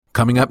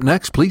Coming up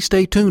next, please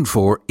stay tuned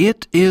for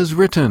It Is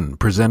Written,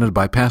 presented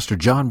by Pastor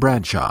John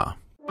Bradshaw.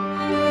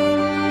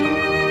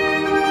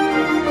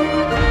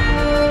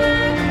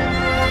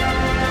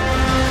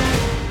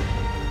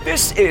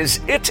 This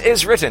is It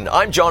Is Written.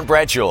 I'm John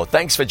Bradshaw.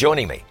 Thanks for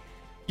joining me.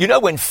 You know,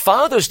 when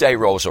Father's Day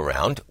rolls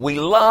around, we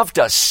love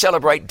to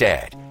celebrate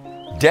Dad.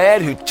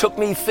 Dad who took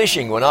me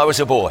fishing when I was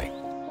a boy.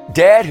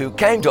 Dad who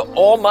came to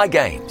all my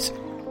games.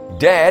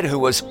 Dad who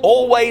was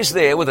always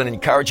there with an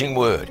encouraging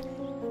word.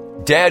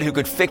 Dad who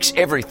could fix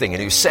everything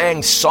and who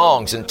sang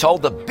songs and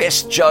told the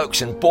best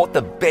jokes and bought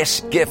the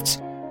best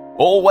gifts.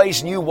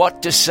 Always knew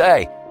what to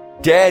say.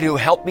 Dad who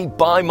helped me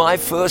buy my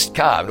first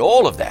car and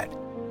all of that.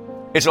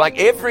 It's like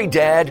every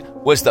dad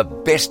was the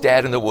best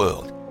dad in the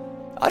world.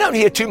 I don't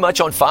hear too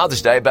much on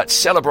Father's Day about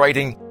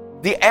celebrating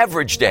the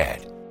average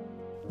dad.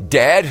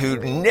 Dad who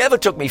never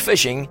took me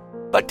fishing,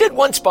 but did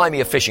once buy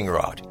me a fishing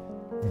rod.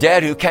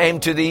 Dad who came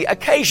to the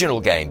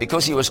occasional game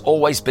because he was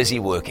always busy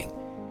working.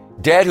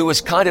 Dad who was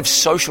kind of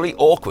socially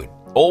awkward,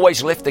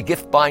 always left the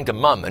gift buying to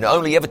Mum and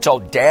only ever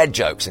told dad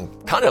jokes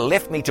and kind of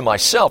left me to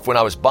myself when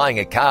I was buying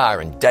a car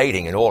and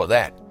dating and all of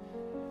that.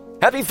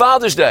 Happy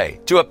Father's Day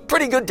to a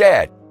pretty good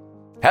dad.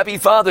 Happy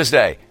Father's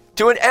Day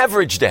to an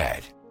average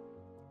dad.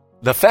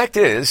 The fact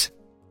is,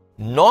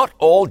 not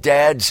all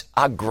dads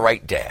are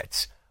great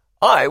dads.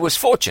 I was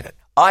fortunate.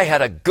 I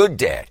had a good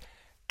dad.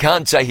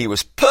 Can't say he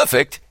was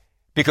perfect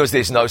because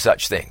there's no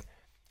such thing.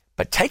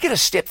 But take it a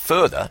step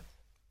further,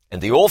 and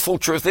the awful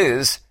truth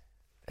is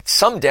that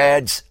some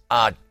dads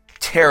are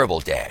terrible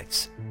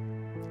dads.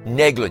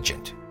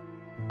 Negligent,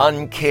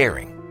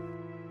 uncaring,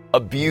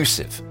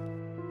 abusive,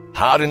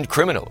 hardened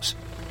criminals,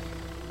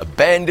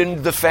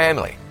 abandoned the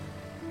family.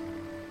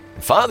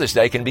 Father's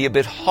Day can be a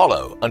bit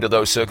hollow under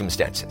those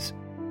circumstances.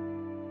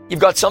 You've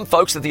got some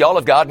folks at the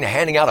Olive Garden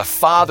handing out a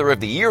Father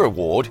of the Year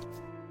award,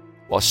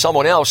 while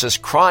someone else is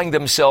crying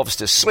themselves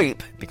to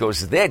sleep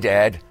because their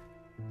dad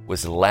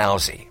was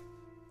lousy.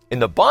 In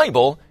the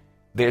Bible,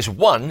 there's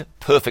one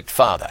perfect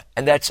father,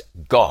 and that's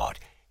God.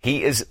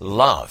 He is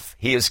love.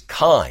 He is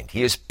kind.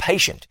 He is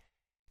patient.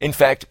 In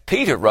fact,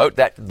 Peter wrote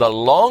that the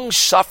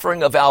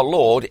long-suffering of our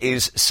Lord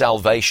is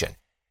salvation.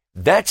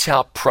 That's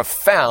how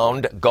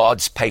profound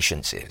God's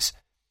patience is.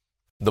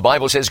 The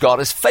Bible says God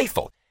is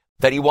faithful,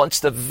 that He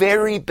wants the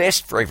very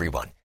best for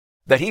everyone,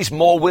 that He's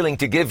more willing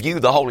to give you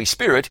the Holy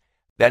Spirit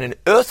than an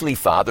earthly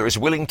father is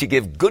willing to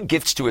give good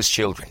gifts to his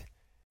children.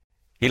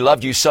 He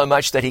loved you so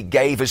much that He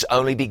gave His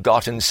only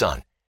begotten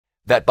Son,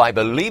 that by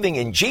believing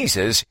in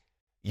Jesus,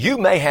 you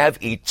may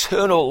have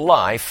eternal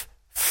life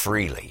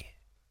freely.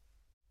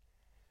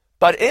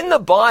 But in the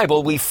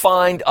Bible, we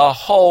find a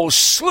whole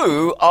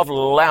slew of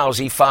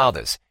lousy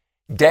fathers.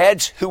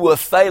 Dads who were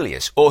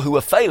failures or who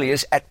were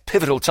failures at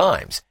pivotal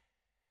times.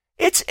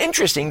 It's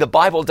interesting the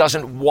Bible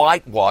doesn't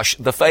whitewash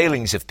the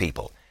failings of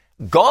people.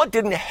 God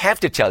didn't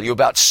have to tell you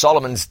about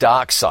Solomon's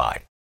dark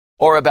side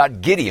or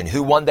about Gideon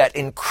who won that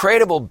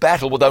incredible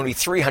battle with only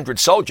 300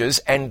 soldiers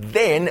and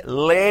then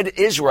led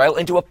Israel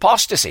into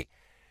apostasy.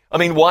 I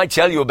mean, why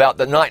tell you about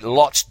the night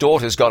Lot's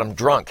daughters got him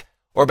drunk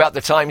or about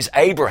the times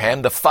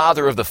Abraham, the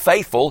father of the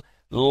faithful,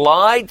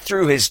 lied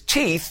through his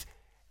teeth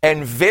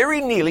and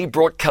very nearly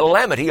brought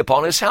calamity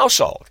upon his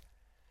household.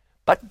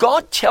 But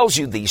God tells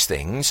you these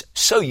things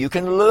so you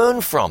can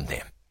learn from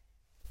them.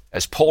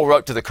 As Paul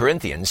wrote to the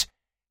Corinthians,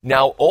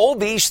 now all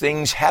these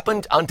things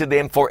happened unto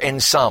them for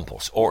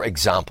ensamples or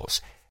examples,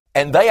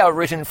 and they are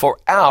written for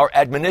our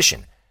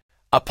admonition,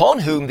 upon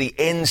whom the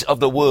ends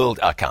of the world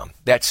are come.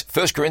 That's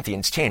 1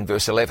 Corinthians 10,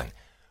 verse 11.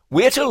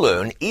 We're to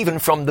learn even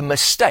from the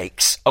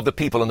mistakes of the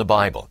people in the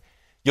Bible.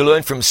 You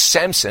learn from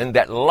Samson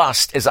that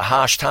lust is a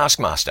harsh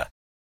taskmaster.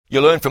 You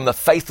learn from the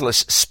faithless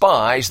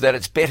spies that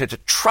it's better to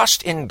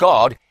trust in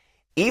God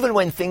even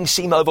when things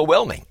seem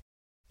overwhelming.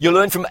 You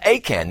learn from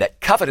Achan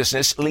that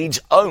covetousness leads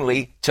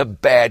only to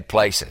bad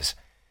places.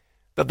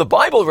 That the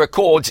Bible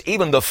records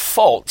even the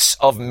faults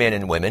of men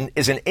and women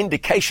is an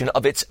indication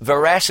of its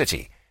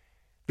veracity.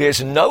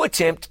 There's no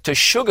attempt to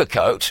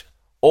sugarcoat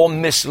or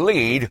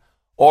mislead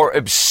or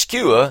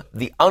obscure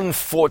the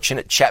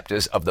unfortunate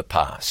chapters of the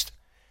past.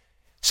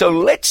 So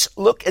let's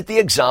look at the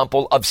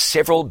example of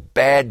several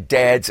bad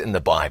dads in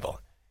the Bible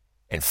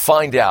and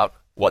find out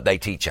what they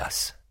teach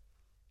us.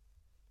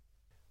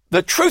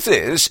 The truth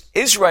is,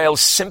 Israel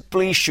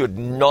simply should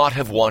not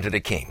have wanted a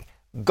king.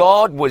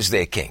 God was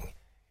their king.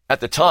 At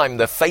the time,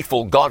 the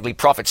faithful, godly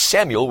prophet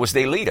Samuel was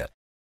their leader.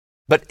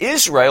 But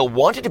Israel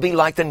wanted to be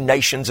like the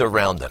nations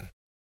around them.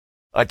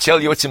 I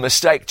tell you, it's a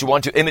mistake to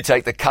want to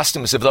imitate the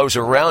customs of those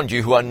around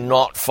you who are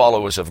not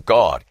followers of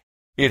God.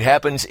 It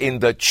happens in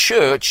the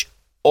church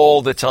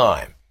all the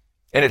time.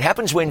 And it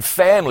happens when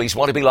families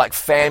want to be like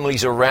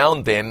families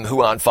around them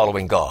who aren't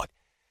following God.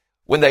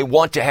 When they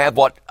want to have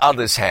what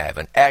others have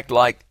and act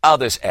like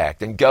others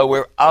act and go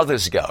where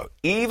others go,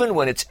 even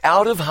when it's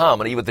out of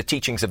harmony with the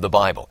teachings of the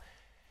Bible.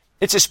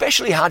 It's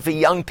especially hard for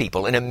young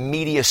people in a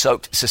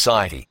media-soaked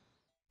society.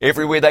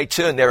 Everywhere they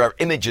turn, there are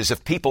images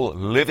of people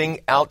living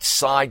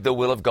outside the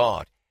will of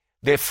God.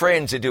 Their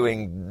friends are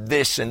doing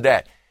this and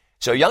that.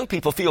 So young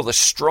people feel the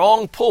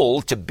strong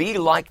pull to be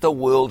like the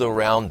world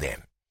around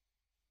them.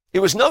 It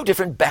was no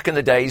different back in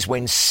the days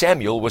when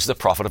Samuel was the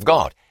prophet of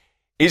God.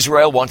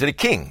 Israel wanted a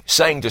king,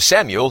 saying to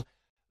Samuel,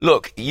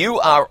 "Look, you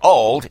are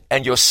old,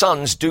 and your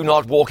sons do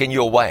not walk in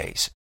your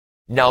ways.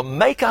 Now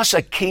make us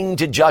a king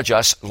to judge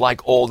us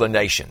like all the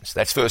nations."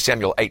 That's 1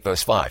 Samuel 8,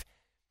 verse 5.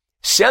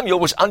 Samuel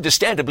was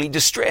understandably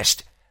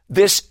distressed.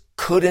 This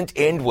couldn't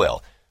end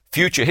well.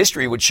 Future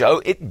history would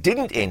show it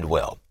didn't end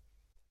well.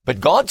 But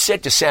God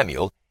said to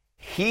Samuel,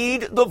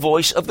 "Heed the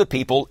voice of the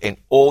people in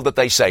all that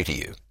they say to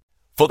you.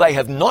 For they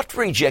have not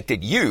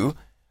rejected you,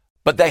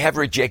 but they have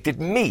rejected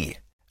me,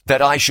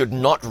 that I should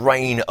not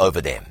reign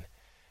over them."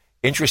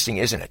 Interesting,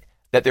 isn't it,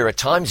 that there are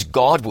times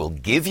God will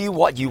give you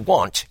what you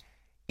want,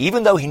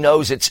 even though he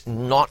knows it's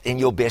not in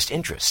your best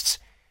interests.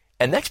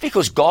 And that's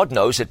because God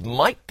knows it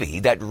might be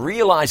that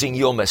realizing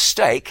your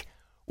mistake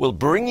will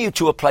bring you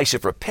to a place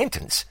of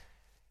repentance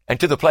and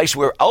to the place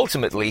where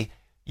ultimately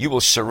you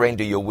will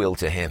surrender your will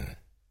to him.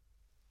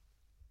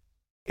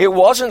 It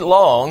wasn't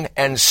long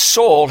and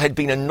Saul had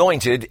been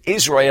anointed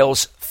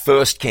Israel's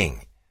first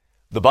king.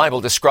 The Bible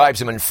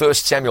describes him in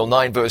 1 Samuel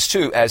 9 verse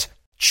 2 as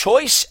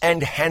choice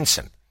and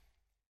handsome.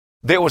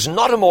 There was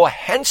not a more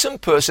handsome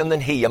person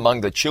than he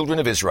among the children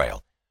of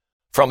Israel.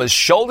 From his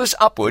shoulders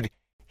upward,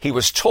 he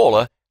was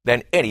taller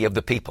than any of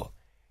the people.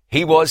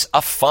 He was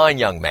a fine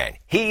young man.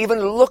 He even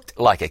looked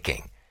like a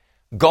king.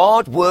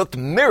 God worked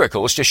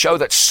miracles to show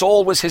that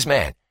Saul was his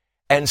man,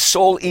 and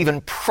Saul even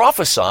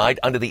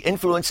prophesied under the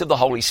influence of the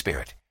Holy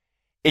Spirit.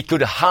 It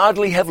could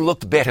hardly have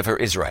looked better for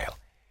Israel.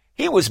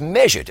 He was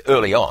measured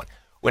early on.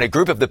 When a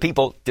group of the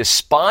people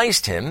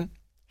despised him,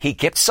 he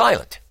kept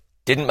silent,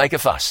 didn't make a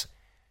fuss.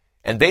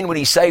 And then when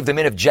he saved the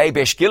men of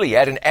Jabesh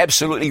Gilead and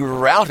absolutely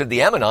routed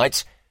the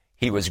Ammonites,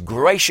 he was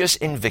gracious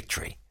in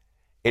victory.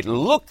 It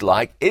looked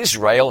like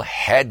Israel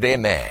had their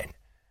man.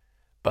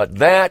 But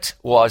that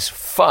was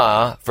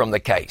far from the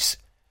case.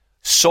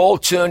 Saul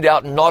turned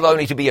out not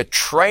only to be a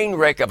train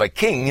wreck of a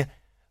king,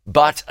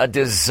 but a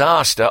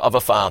disaster of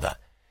a father.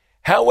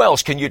 How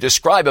else can you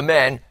describe a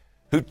man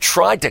who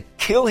tried to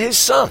kill his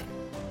son?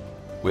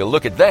 We'll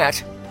look at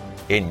that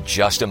in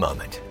just a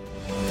moment.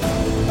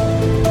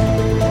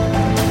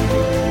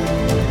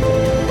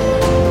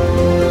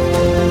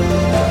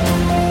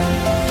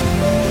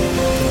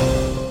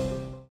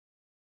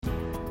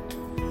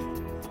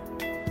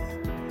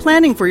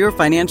 Planning for your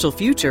financial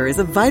future is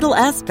a vital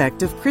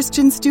aspect of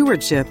Christian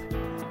stewardship.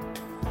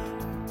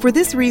 For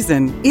this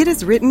reason, It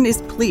Is Written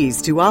is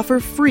pleased to offer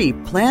free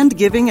planned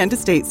giving and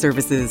estate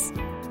services.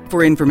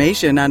 For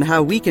information on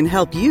how we can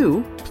help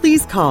you,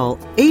 please call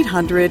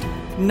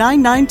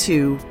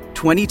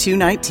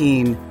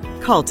 800-992-2219.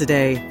 Call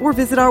today or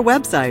visit our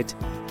website,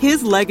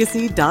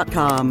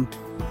 hislegacy.com.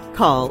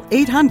 Call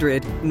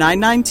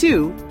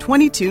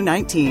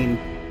 800-992-2219.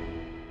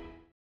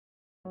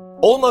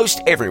 Almost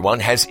everyone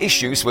has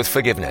issues with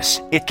forgiveness.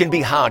 It can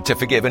be hard to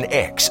forgive an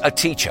ex, a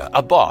teacher,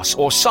 a boss,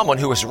 or someone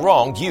who has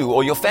wronged you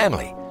or your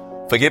family.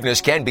 Forgiveness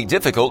can be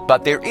difficult,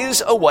 but there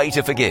is a way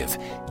to forgive.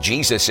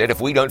 Jesus said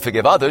if we don't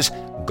forgive others,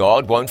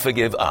 God won't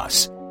forgive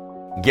us.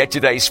 Get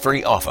today's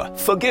free offer,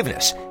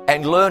 Forgiveness,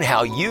 and learn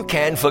how you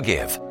can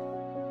forgive.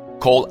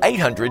 Call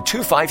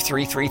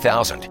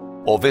 800-253-3000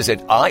 or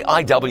visit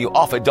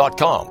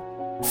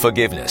iiwoffer.com.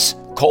 Forgiveness.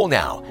 Call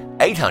now,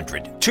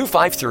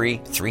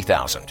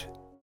 800-253-3000.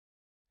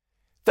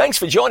 Thanks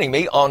for joining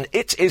me on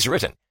It Is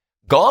Written.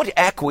 God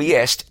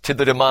acquiesced to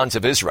the demands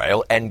of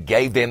Israel and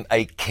gave them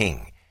a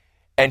king.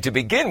 And to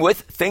begin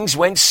with, things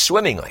went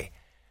swimmingly.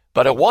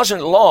 But it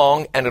wasn't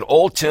long and it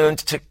all turned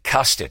to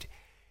custard.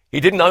 He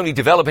didn't only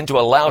develop into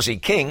a lousy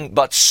king,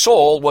 but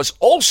Saul was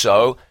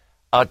also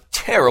a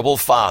terrible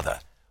father.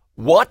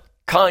 What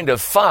kind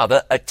of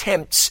father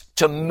attempts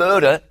to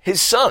murder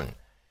his son?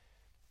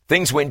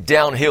 Things went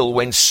downhill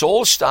when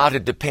Saul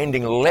started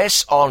depending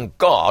less on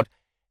God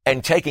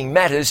and taking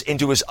matters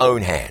into his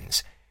own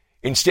hands.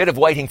 Instead of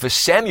waiting for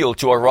Samuel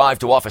to arrive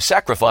to offer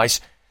sacrifice,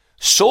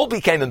 Saul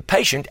became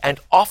impatient and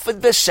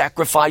offered the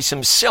sacrifice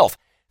himself,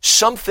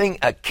 something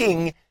a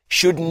king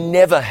should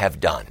never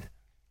have done.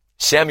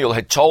 Samuel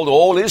had told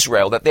all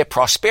Israel that their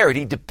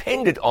prosperity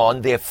depended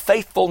on their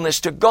faithfulness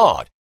to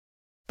God.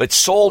 But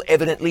Saul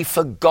evidently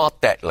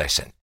forgot that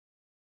lesson.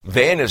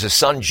 Then, as his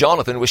son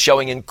Jonathan was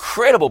showing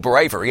incredible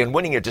bravery and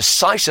winning a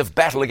decisive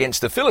battle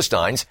against the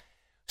Philistines,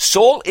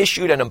 Saul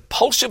issued an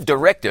impulsive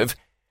directive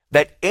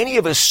that any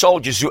of his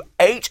soldiers who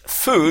ate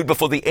food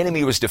before the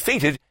enemy was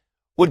defeated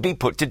would be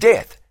put to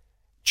death.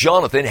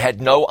 Jonathan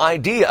had no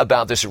idea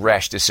about this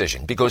rash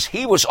decision because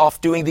he was off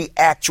doing the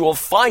actual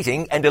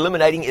fighting and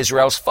eliminating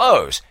Israel's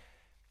foes.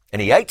 And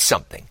he ate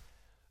something.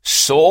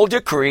 Saul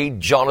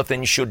decreed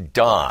Jonathan should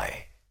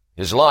die.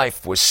 His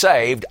life was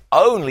saved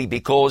only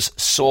because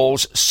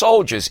Saul's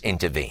soldiers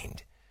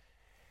intervened.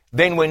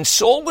 Then when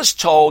Saul was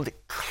told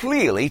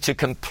clearly to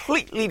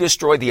completely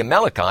destroy the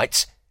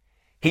Amalekites,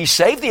 he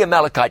saved the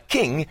Amalekite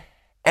king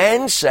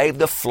and saved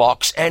the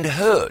flocks and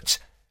herds.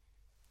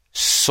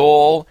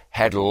 Saul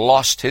had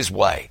lost his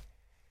way.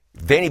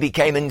 Then he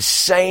became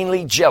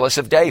insanely jealous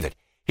of David.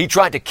 He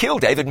tried to kill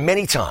David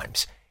many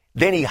times.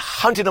 Then he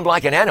hunted him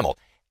like an animal,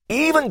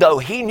 even though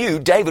he knew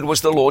David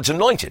was the Lord's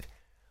anointed.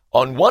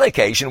 On one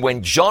occasion,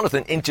 when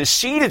Jonathan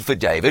interceded for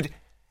David,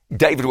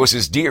 David was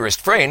his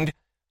dearest friend,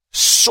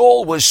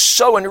 Saul was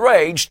so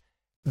enraged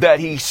that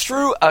he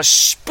threw a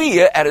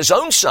spear at his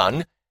own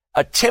son,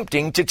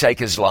 attempting to take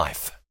his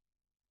life.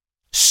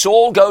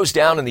 Saul goes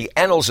down in the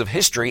annals of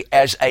history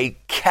as a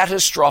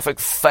catastrophic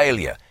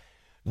failure,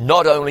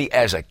 not only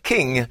as a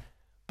king,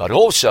 but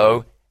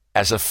also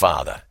as a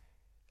father.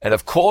 And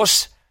of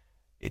course,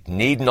 it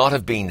need not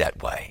have been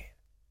that way.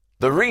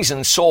 The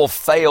reason Saul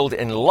failed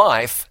in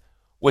life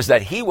was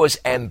that he was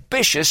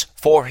ambitious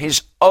for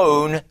his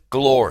own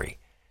glory.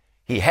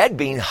 He had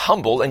been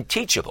humble and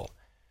teachable.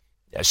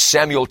 As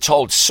Samuel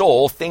told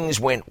Saul, things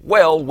went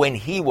well when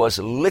he was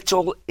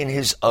little in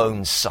his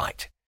own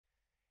sight.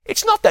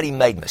 It's not that he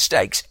made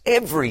mistakes.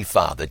 Every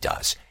father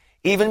does.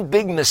 Even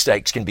big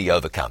mistakes can be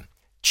overcome.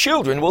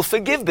 Children will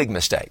forgive big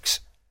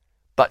mistakes.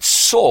 But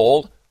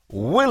Saul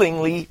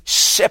willingly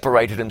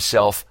separated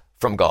himself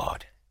from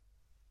God.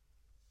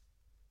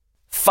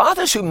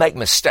 Fathers who make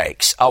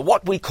mistakes are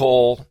what we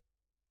call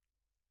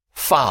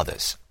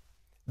fathers.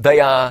 They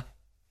are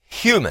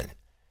human.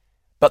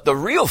 But the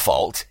real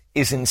fault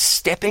is in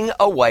stepping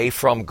away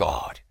from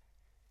God.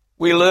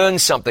 We learn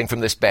something from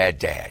this bad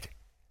dad.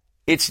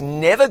 It's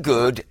never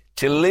good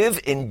to live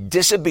in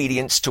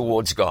disobedience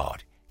towards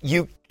God.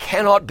 You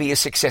cannot be a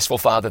successful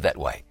father that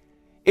way.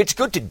 It's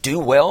good to do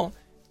well,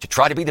 to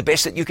try to be the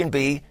best that you can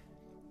be,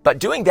 but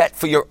doing that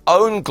for your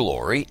own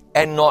glory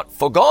and not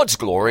for God's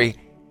glory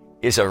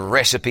is a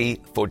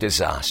recipe for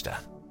disaster.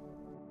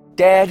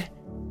 Dad,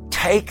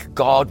 take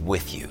God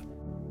with you.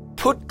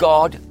 Put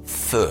God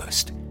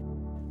first.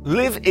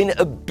 Live in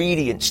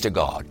obedience to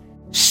God.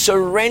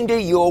 Surrender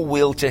your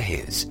will to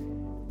His.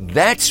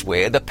 That's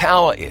where the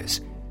power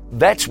is.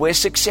 That's where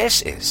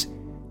success is.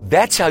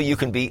 That's how you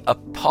can be a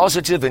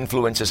positive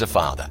influence as a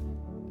father.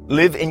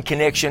 Live in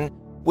connection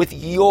with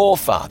your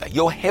Father,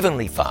 your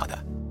Heavenly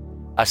Father.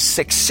 A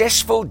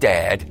successful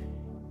dad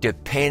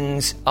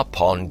depends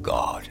upon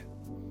God.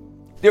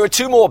 There are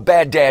two more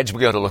bad dads we're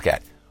going to look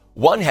at.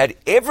 One had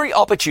every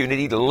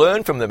opportunity to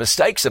learn from the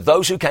mistakes of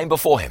those who came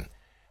before him.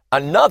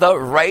 Another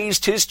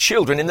raised his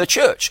children in the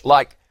church,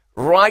 like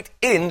right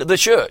in the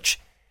church.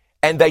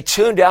 And they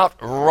turned out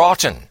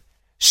rotten.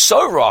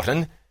 So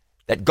rotten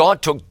that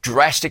God took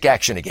drastic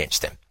action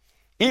against them.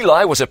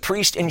 Eli was a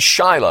priest in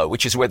Shiloh,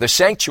 which is where the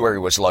sanctuary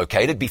was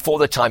located before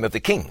the time of the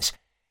kings.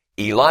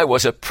 Eli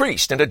was a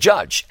priest and a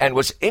judge and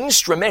was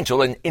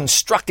instrumental in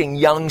instructing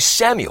young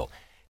Samuel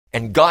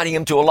and guiding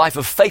him to a life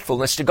of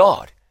faithfulness to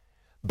God.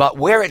 But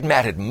where it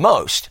mattered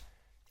most,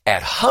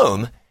 at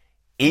home,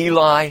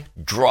 Eli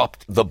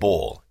dropped the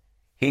ball.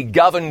 He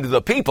governed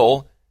the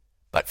people,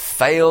 but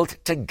failed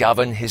to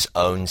govern his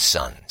own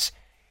sons.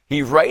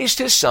 He raised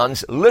his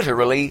sons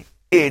literally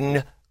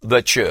in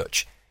the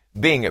church.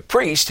 Being a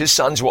priest, his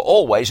sons were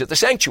always at the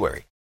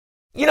sanctuary.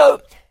 You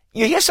know,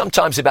 you hear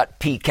sometimes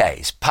about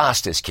PKs,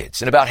 pastors'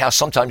 kids, and about how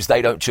sometimes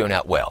they don't turn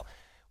out well.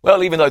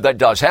 Well, even though that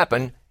does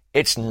happen,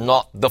 it's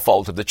not the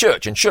fault of the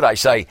church. And should I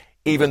say,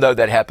 even though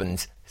that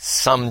happens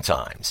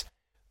sometimes.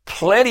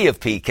 Plenty of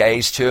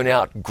PKs turn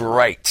out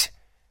great.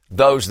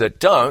 Those that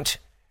don't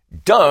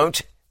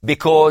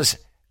because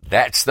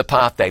that's the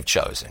path they've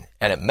chosen.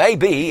 And it may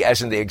be,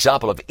 as in the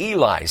example of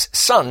Eli's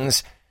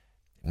sons,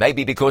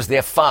 maybe because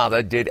their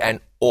father did an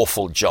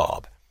awful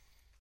job.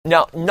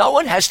 Now, no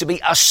one has to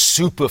be a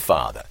super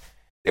father.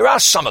 There are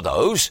some of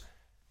those,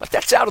 but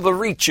that's out of the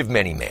reach of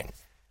many men.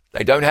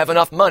 They don't have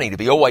enough money to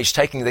be always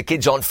taking the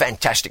kids on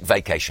fantastic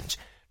vacations.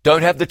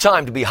 Don't have the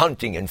time to be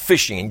hunting and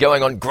fishing and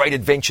going on great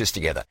adventures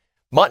together.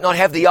 Might not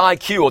have the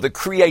IQ or the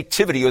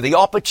creativity or the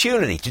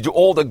opportunity to do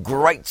all the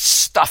great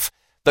stuff,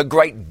 the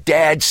great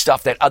dad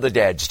stuff that other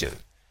dads do.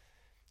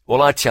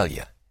 Well, I tell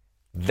you,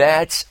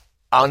 that's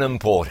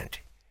unimportant.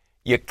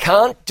 You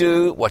can't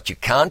do what you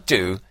can't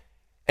do,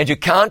 and you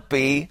can't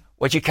be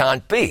what you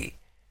can't be.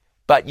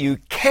 But you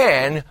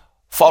can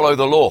follow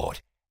the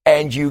Lord,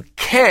 and you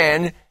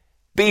can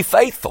be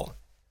faithful.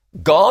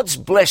 God's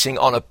blessing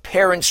on a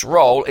parent's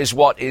role is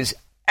what is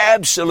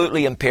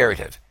absolutely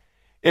imperative.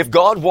 If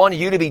God wanted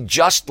you to be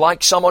just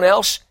like someone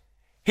else,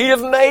 He'd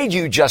have made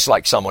you just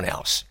like someone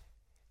else.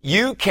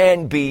 You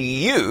can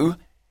be you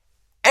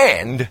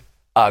and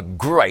a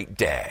great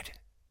dad.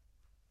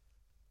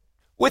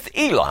 With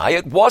Eli,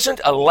 it wasn't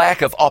a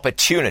lack of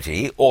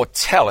opportunity or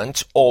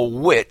talent or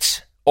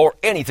wit or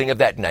anything of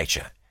that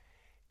nature.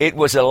 It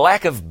was a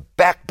lack of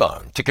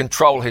backbone to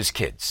control his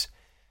kids.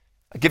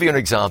 I'll give you an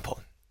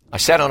example. I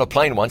sat on a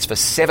plane once for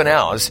 7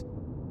 hours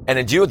and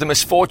endured the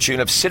misfortune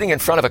of sitting in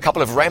front of a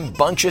couple of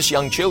rambunctious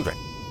young children.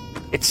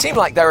 It seemed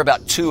like they were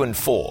about 2 and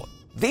 4.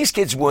 These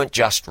kids weren't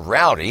just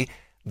rowdy,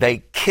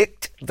 they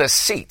kicked the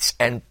seats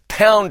and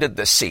pounded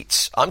the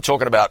seats. I'm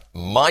talking about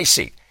my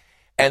seat.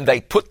 And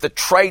they put the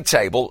tray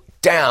table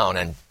down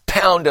and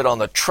pounded on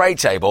the tray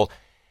table,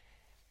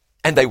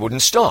 and they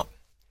wouldn't stop.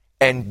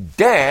 And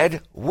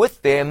Dad,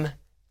 with them,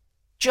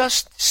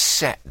 just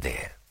sat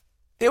there.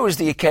 There was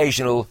the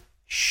occasional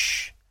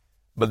shh,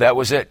 But that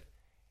was it.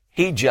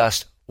 He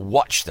just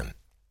watched them.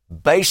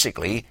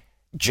 Basically,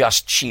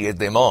 just cheered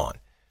them on.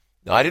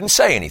 Now, I didn't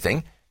say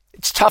anything.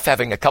 It's tough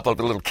having a couple of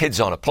little kids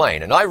on a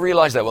plane, and I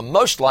realized they were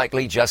most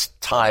likely just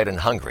tired and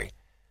hungry.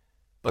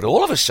 But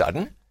all of a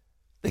sudden,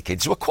 the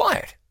kids were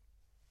quiet.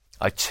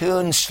 I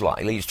turned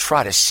slightly to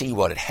try to see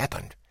what had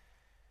happened.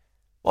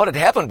 What had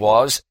happened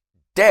was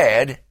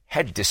Dad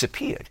had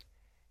disappeared,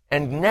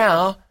 and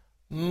now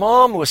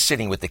Mom was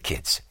sitting with the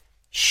kids.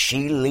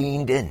 She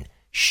leaned in,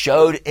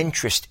 showed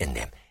interest in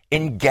them,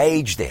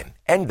 engaged them,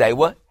 and they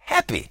were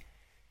happy.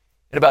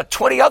 And about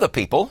 20 other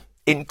people,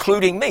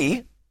 including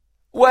me,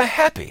 were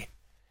happy.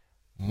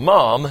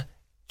 Mom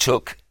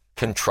took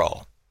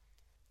control.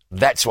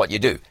 That's what you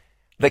do.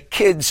 The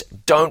kids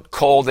don't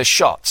call the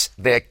shots.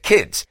 They're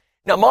kids.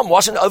 Now, Mom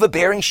wasn't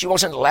overbearing. She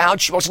wasn't loud.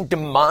 She wasn't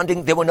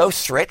demanding. There were no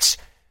threats.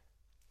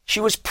 She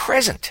was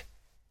present.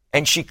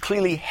 And she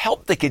clearly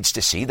helped the kids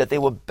to see that there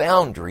were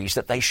boundaries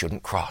that they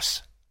shouldn't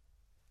cross.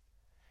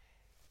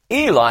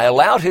 Eli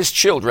allowed his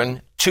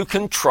children to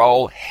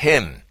control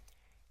him.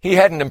 He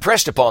hadn't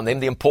impressed upon them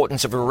the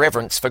importance of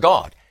reverence for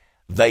God.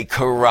 They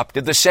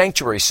corrupted the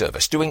sanctuary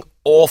service, doing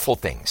awful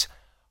things.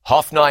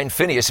 Hophni and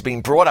Phinehas had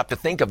been brought up to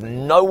think of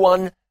no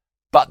one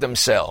but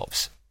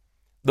themselves.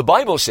 The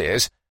Bible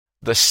says,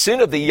 the sin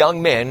of the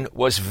young men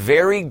was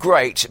very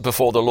great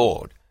before the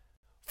Lord,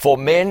 for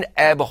men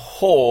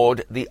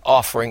abhorred the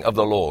offering of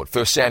the Lord.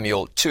 1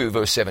 Samuel 2,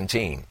 verse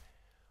 17.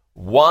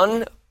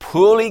 One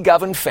poorly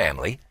governed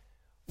family,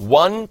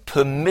 one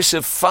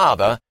permissive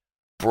father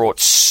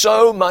brought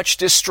so much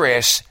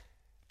distress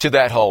to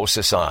that whole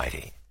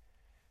society.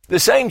 The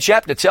same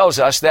chapter tells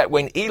us that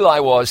when Eli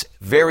was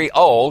very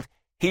old,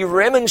 he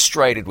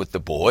remonstrated with the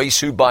boys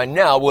who by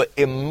now were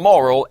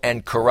immoral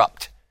and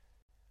corrupt.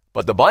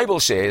 But the Bible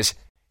says,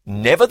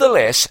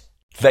 nevertheless,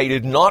 they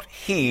did not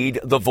heed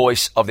the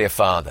voice of their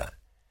father.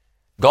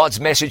 God's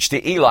message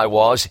to Eli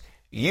was,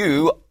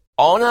 you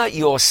honor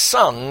your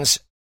sons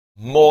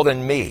more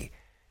than me.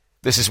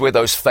 This is where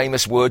those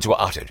famous words were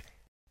uttered.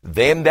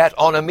 Them that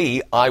honor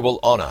me I will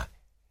honor,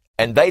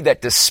 and they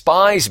that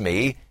despise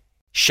me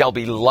shall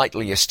be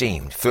lightly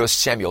esteemed. 1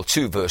 Samuel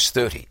 2, verse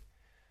 30.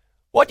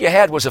 What you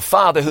had was a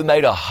father who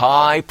made a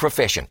high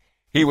profession.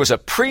 He was a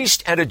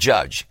priest and a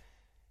judge.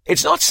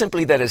 It's not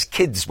simply that his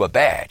kids were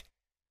bad.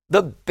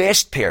 The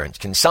best parents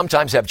can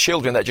sometimes have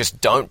children that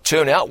just don't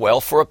turn out well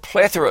for a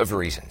plethora of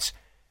reasons.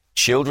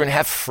 Children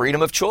have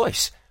freedom of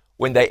choice.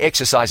 When they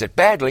exercise it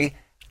badly,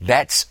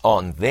 that's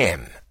on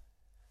them.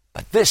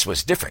 But this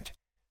was different.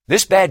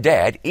 This bad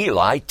dad,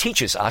 Eli,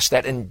 teaches us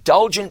that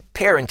indulgent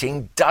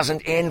parenting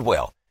doesn't end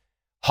well.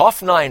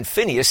 Hophni and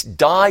Phinehas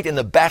died in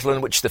the battle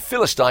in which the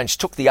Philistines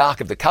took the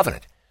Ark of the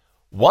Covenant.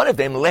 One of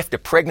them left a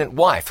pregnant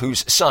wife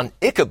whose son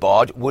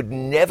Ichabod would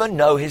never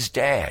know his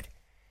dad.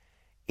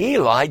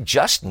 Eli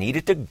just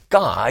needed to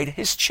guide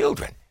his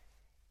children.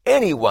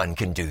 Anyone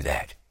can do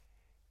that.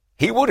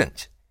 He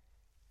wouldn't.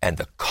 And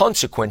the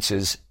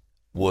consequences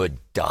were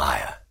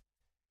dire.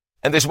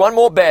 And there's one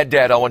more bad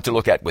dad I want to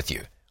look at with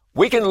you.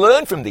 We can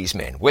learn from these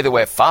men, whether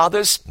we're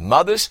fathers,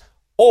 mothers,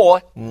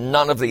 or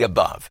none of the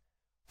above.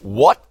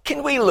 What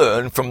can we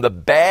learn from the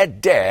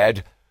bad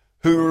dad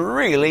who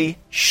really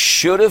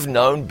should have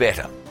known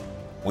better?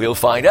 We'll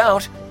find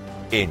out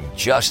in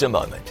just a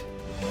moment.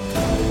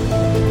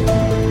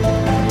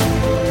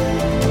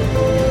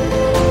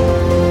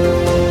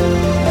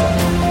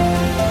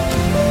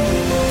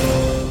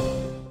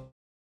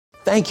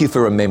 Thank you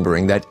for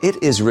remembering that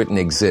It Is Written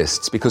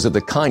exists because of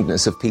the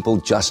kindness of people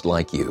just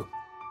like you.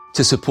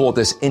 To support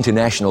this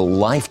international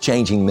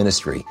life-changing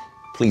ministry,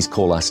 please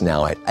call us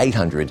now at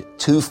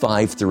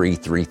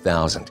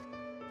 800-253-3000.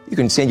 You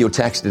can send your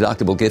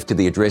tax-deductible gift to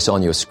the address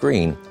on your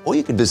screen, or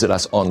you can visit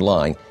us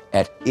online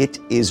at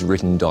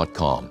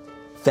itiswritten.com.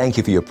 Thank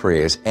you for your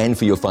prayers and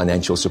for your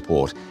financial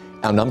support.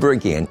 Our number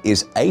again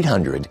is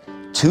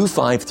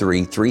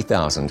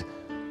 800-253-3000,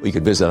 or you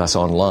can visit us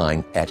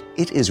online at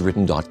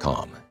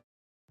itiswritten.com.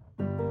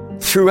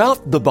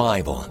 Throughout the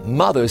Bible,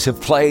 mothers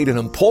have played an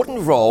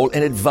important role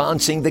in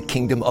advancing the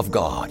kingdom of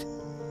God.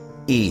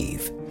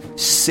 Eve,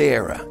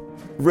 Sarah,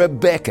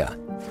 Rebecca,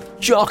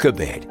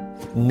 Jochebed,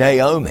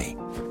 Naomi,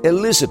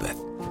 Elizabeth,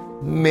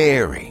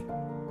 Mary.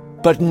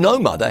 But no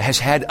mother has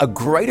had a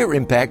greater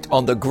impact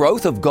on the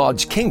growth of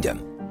God's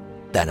kingdom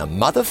than a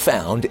mother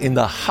found in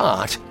the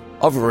heart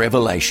of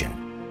Revelation.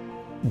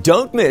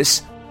 Don't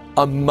miss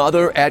A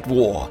Mother at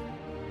War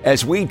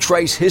as we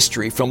trace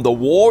history from the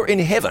war in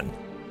heaven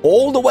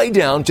all the way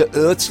down to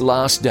Earth's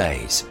last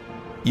days.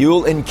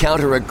 You'll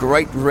encounter a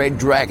great red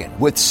dragon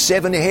with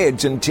 7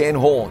 heads and 10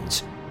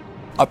 horns,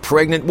 a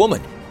pregnant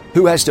woman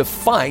who has to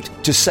fight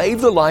to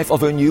save the life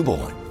of her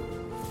newborn.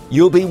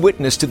 You'll be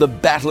witness to the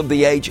battle of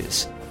the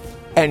ages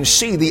and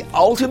see the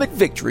ultimate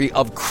victory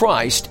of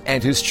Christ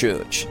and His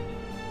church.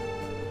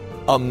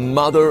 A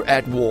Mother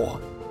at War,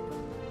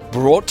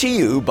 brought to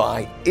you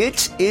by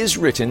It Is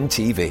Written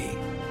TV.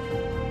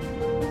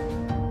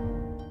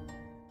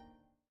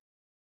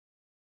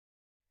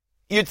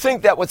 You'd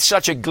think that with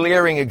such a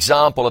glaring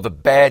example of a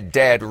bad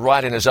dad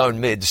right in his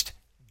own midst,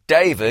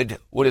 David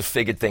would have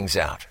figured things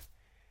out.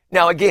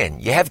 Now again,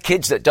 you have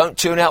kids that don't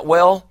turn out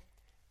well.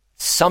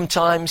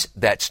 Sometimes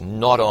that's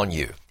not on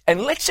you.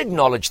 And let's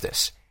acknowledge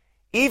this.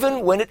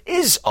 Even when it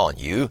is on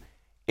you,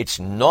 it's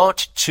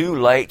not too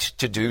late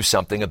to do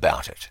something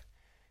about it.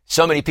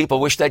 So many people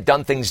wish they'd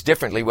done things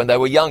differently when they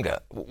were younger.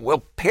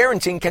 Well,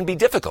 parenting can be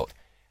difficult.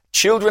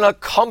 Children are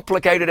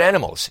complicated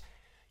animals.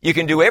 You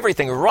can do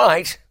everything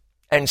right,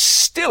 and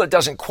still it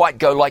doesn't quite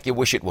go like you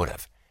wish it would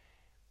have.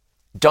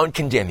 Don't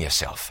condemn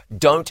yourself.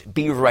 Don't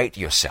berate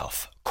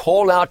yourself.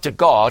 Call out to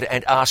God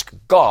and ask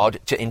God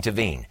to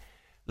intervene.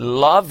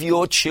 Love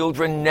your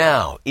children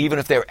now, even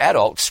if they're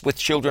adults with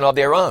children of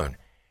their own.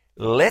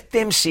 Let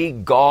them see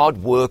God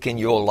work in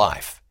your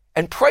life,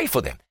 and pray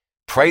for them.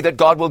 Pray that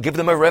God will give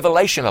them a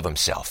revelation of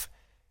himself.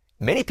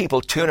 Many people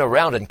turn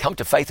around and come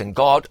to faith in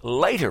God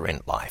later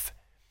in life.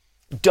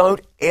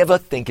 Don't ever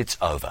think it's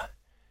over.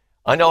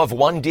 I know of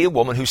one dear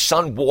woman whose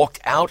son walked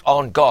out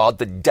on God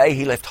the day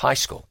he left high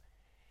school.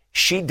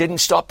 She didn't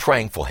stop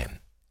praying for him,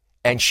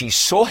 and she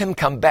saw him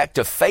come back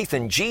to faith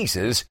in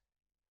Jesus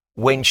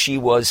when she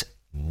was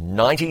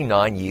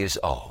 99 years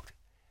old.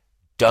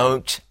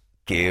 Don't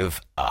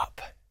give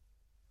up.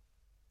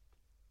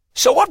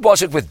 So what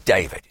was it with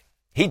David?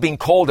 He'd been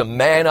called a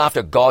man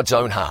after God's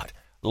own heart.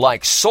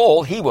 Like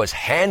Saul, he was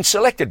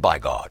hand-selected by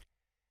God.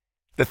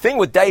 The thing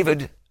with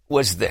David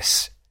was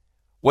this.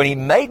 When he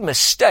made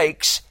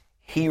mistakes,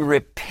 he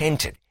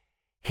repented.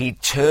 He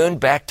turned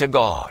back to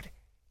God.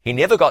 He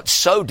never got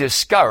so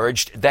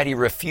discouraged that he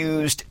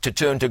refused to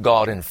turn to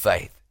God in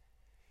faith.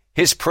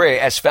 His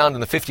prayer, as found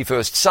in the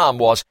 51st Psalm,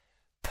 was,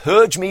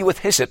 "Purge me with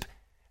hyssop,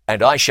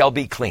 and I shall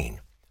be clean.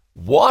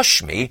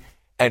 Wash me,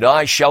 and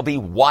I shall be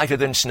whiter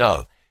than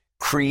snow.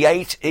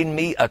 Create in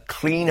me a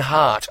clean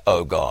heart,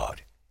 O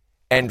God,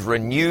 and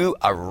renew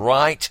a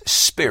right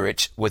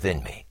spirit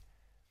within me."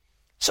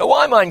 So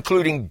why am I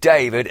including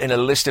David in a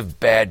list of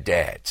bad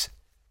dads?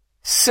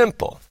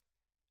 Simple.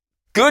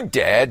 Good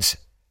dads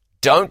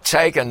don't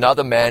take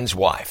another man's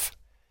wife.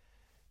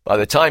 By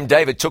the time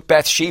David took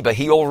Bathsheba,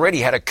 he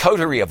already had a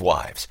coterie of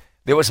wives.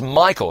 There was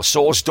Michal,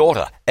 Saul's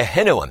daughter,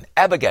 Ahinoam,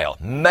 Abigail,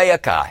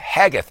 Maacah,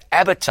 Haggith,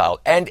 Abital,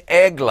 and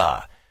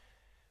Eglah.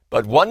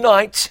 But one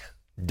night,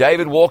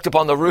 David walked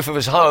upon the roof of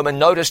his home and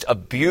noticed a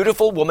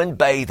beautiful woman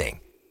bathing.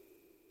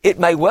 It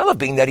may well have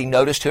been that he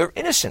noticed her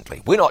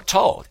innocently. We're not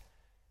told.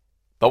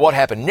 But what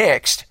happened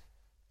next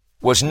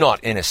was not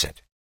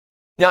innocent.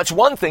 Now, it's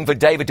one thing for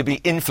David to be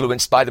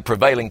influenced by the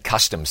prevailing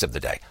customs of the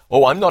day.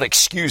 Oh, I'm not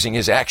excusing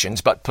his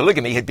actions, but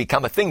polygamy had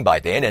become a thing by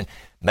then, and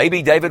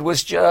maybe David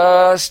was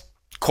just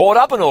caught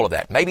up in all of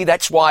that. Maybe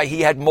that's why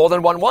he had more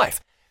than one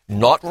wife.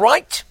 Not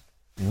right,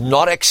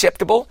 not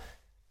acceptable,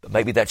 but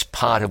maybe that's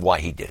part of why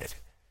he did it.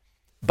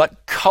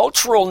 But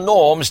cultural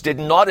norms did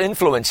not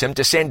influence him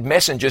to send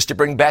messengers to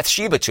bring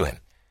Bathsheba to him,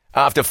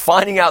 after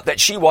finding out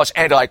that she was,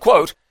 and I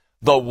quote,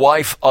 the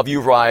wife of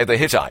Uriah the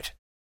Hittite.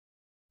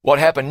 What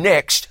happened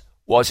next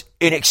was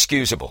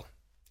inexcusable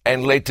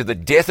and led to the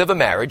death of a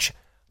marriage,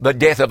 the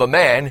death of a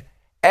man,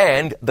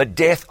 and the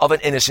death of an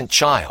innocent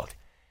child.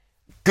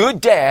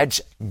 Good dads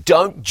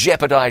don't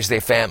jeopardize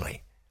their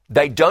family.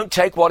 They don't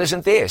take what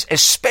isn't theirs,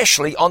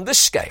 especially on this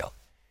scale.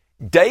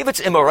 David's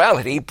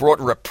immorality brought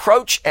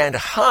reproach and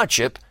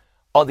hardship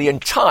on the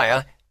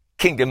entire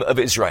kingdom of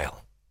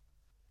Israel.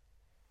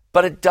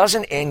 But it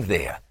doesn't end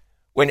there.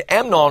 When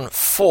Amnon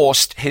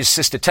forced his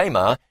sister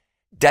Tamar,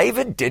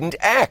 David didn't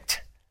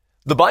act.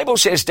 The Bible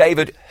says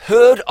David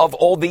heard of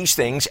all these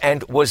things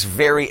and was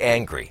very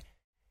angry,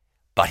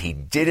 but he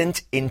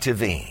didn't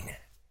intervene.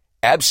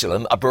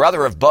 Absalom, a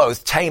brother of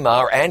both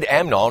Tamar and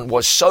Amnon,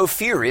 was so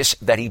furious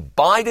that he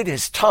bided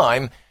his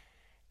time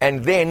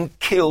and then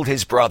killed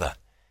his brother.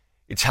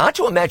 It's hard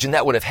to imagine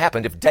that would have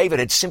happened if David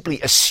had simply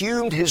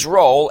assumed his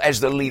role as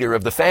the leader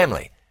of the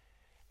family.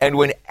 And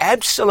when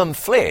Absalom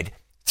fled,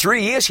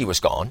 3 years he was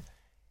gone,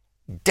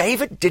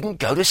 David didn't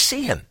go to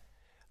see him.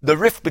 The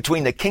rift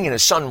between the king and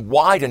his son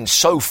widened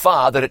so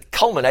far that it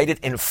culminated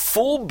in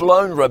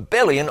full-blown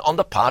rebellion on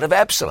the part of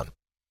Absalom.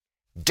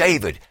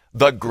 David,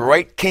 the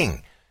great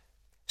king,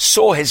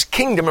 saw his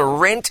kingdom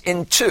rent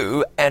in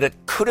two, and it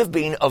could have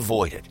been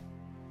avoided.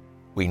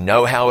 We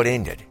know how it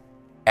ended.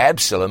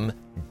 Absalom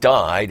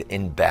died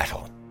in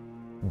battle.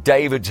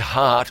 David's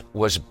heart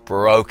was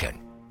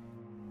broken.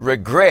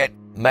 Regret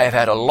may have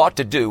had a lot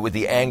to do with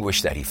the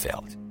anguish that he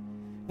felt.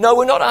 No,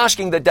 we're not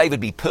asking that David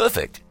be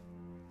perfect.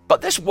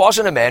 But this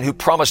wasn't a man who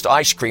promised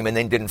ice cream and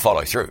then didn't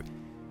follow through.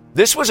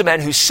 This was a man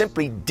who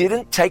simply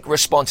didn't take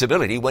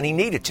responsibility when he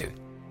needed to.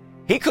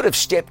 He could have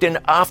stepped in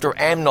after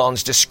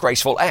Amnon's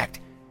disgraceful act.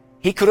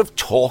 He could have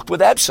talked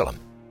with Absalom.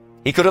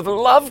 He could have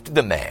loved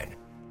the man.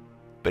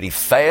 But he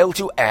failed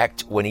to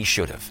act when he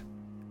should have.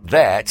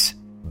 That's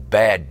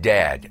bad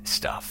dad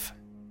stuff.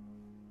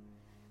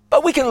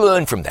 But we can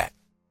learn from that.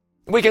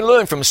 We can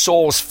learn from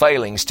Saul's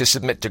failings to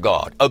submit to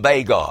God,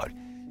 obey God,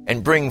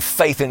 and bring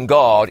faith in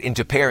God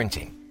into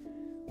parenting.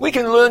 We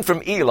can learn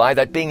from Eli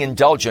that being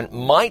indulgent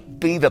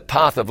might be the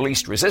path of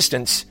least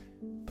resistance,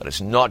 but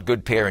it's not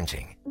good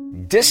parenting.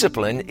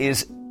 Discipline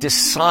is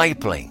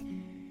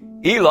discipling.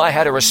 Eli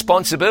had a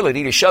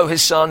responsibility to show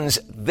his sons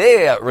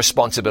their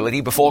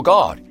responsibility before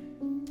God,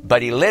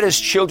 but he let his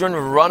children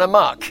run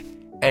amok,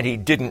 and he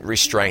didn't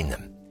restrain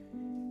them.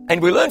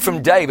 And we learn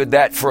from David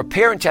that for a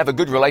parent to have a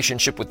good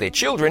relationship with their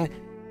children,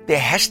 there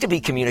has to be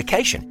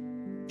communication.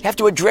 You have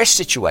to address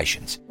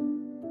situations,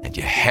 and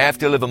you have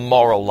to live a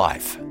moral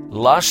life.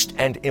 Lust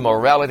and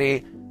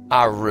immorality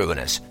are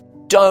ruinous.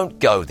 Don't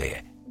go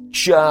there.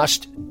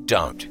 Just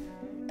don't.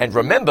 And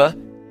remember,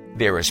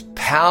 there is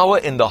power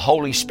in the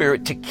Holy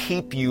Spirit to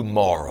keep you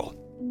moral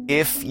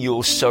if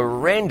you'll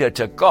surrender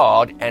to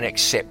God and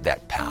accept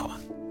that power.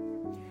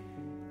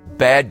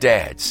 Bad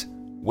dads,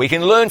 we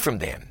can learn from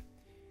them.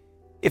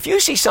 If you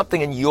see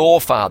something in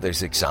your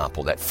father's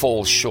example that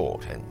falls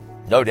short, and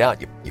no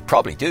doubt you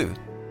probably do,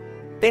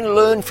 then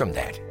learn from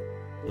that.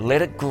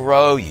 Let it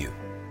grow you.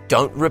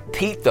 Don't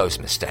repeat those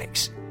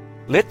mistakes.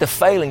 Let the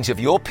failings of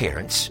your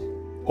parents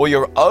or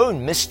your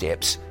own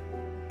missteps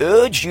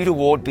urge you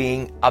toward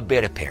being a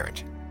better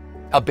parent,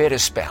 a better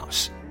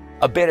spouse,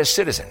 a better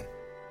citizen,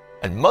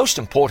 and most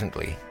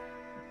importantly,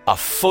 a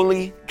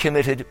fully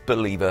committed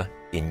believer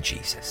in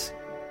Jesus.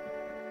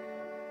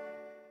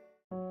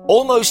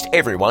 Almost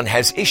everyone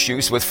has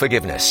issues with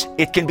forgiveness.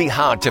 It can be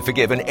hard to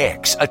forgive an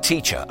ex, a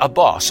teacher, a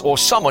boss, or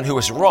someone who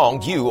has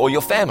wronged you or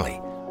your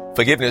family.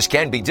 Forgiveness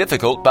can be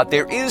difficult, but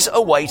there is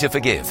a way to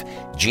forgive.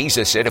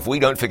 Jesus said if we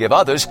don't forgive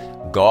others,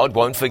 God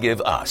won't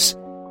forgive us.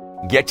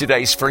 Get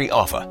today's free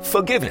offer,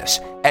 Forgiveness,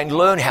 and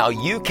learn how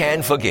you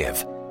can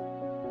forgive.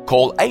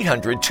 Call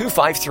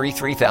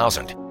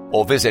 800-253-3000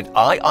 or visit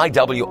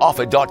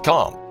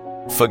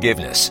iiwoffer.com.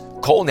 Forgiveness.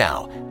 Call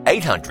now,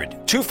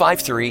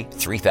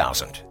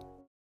 800-253-3000.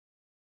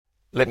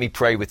 Let me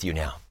pray with you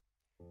now.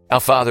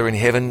 Our Father in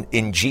heaven,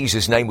 in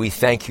Jesus' name we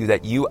thank you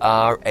that you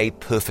are a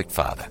perfect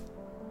Father,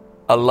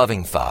 a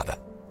loving Father,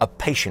 a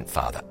patient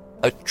Father,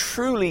 a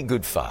truly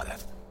good Father.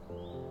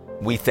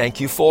 We thank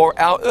you for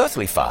our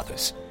earthly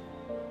fathers.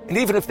 And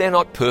even if they're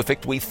not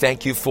perfect, we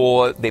thank you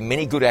for their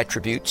many good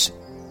attributes,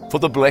 for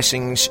the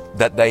blessings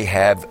that they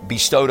have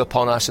bestowed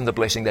upon us and the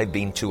blessing they've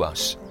been to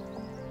us.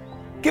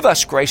 Give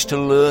us grace to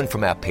learn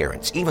from our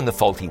parents, even the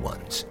faulty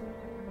ones,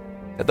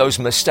 that those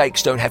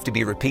mistakes don't have to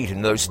be repeated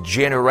and those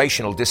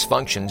generational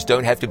dysfunctions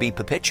don't have to be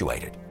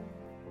perpetuated.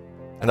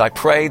 And I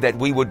pray that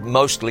we would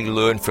mostly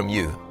learn from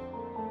you,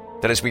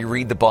 that as we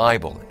read the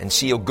Bible and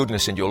see your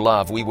goodness and your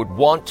love, we would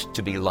want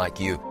to be like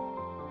you.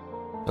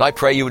 And I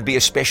pray you would be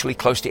especially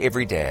close to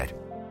every dad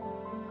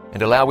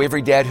and allow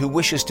every dad who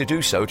wishes to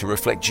do so to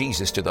reflect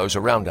Jesus to those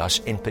around us,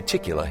 in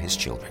particular his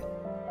children.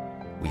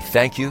 We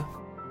thank you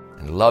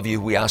and love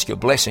you. We ask your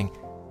blessing,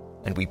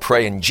 and we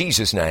pray in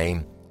Jesus'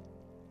 name,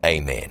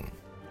 amen.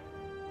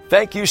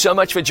 Thank you so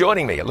much for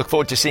joining me. I look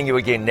forward to seeing you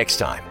again next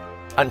time.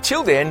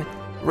 Until then,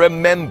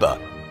 remember,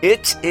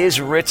 it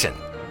is written,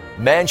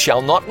 man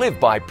shall not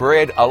live by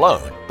bread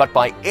alone, but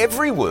by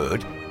every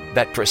word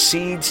that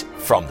proceeds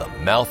from the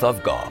mouth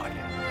of God.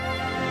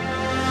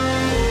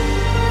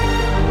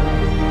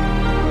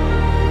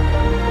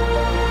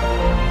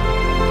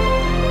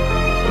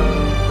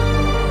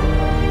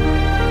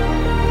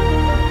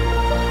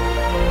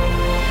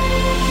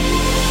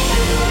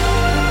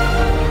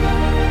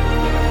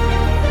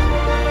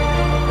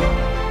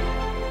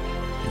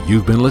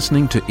 You've been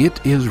listening to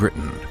It Is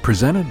Written,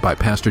 presented by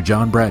Pastor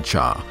John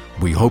Bradshaw.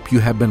 We hope you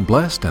have been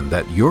blessed and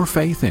that your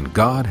faith in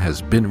God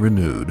has been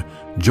renewed.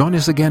 Join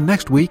us again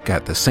next week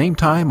at the same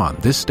time on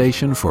this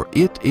station for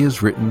It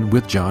Is Written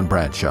with John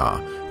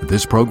Bradshaw.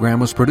 This program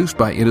was produced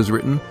by It Is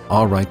Written,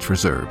 all rights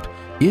reserved.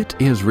 It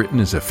Is Written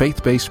is a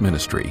faith-based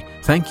ministry.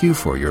 Thank you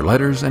for your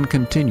letters and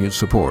continued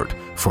support.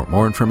 For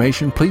more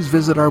information, please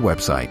visit our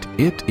website,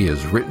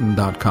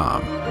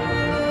 itiswritten.com.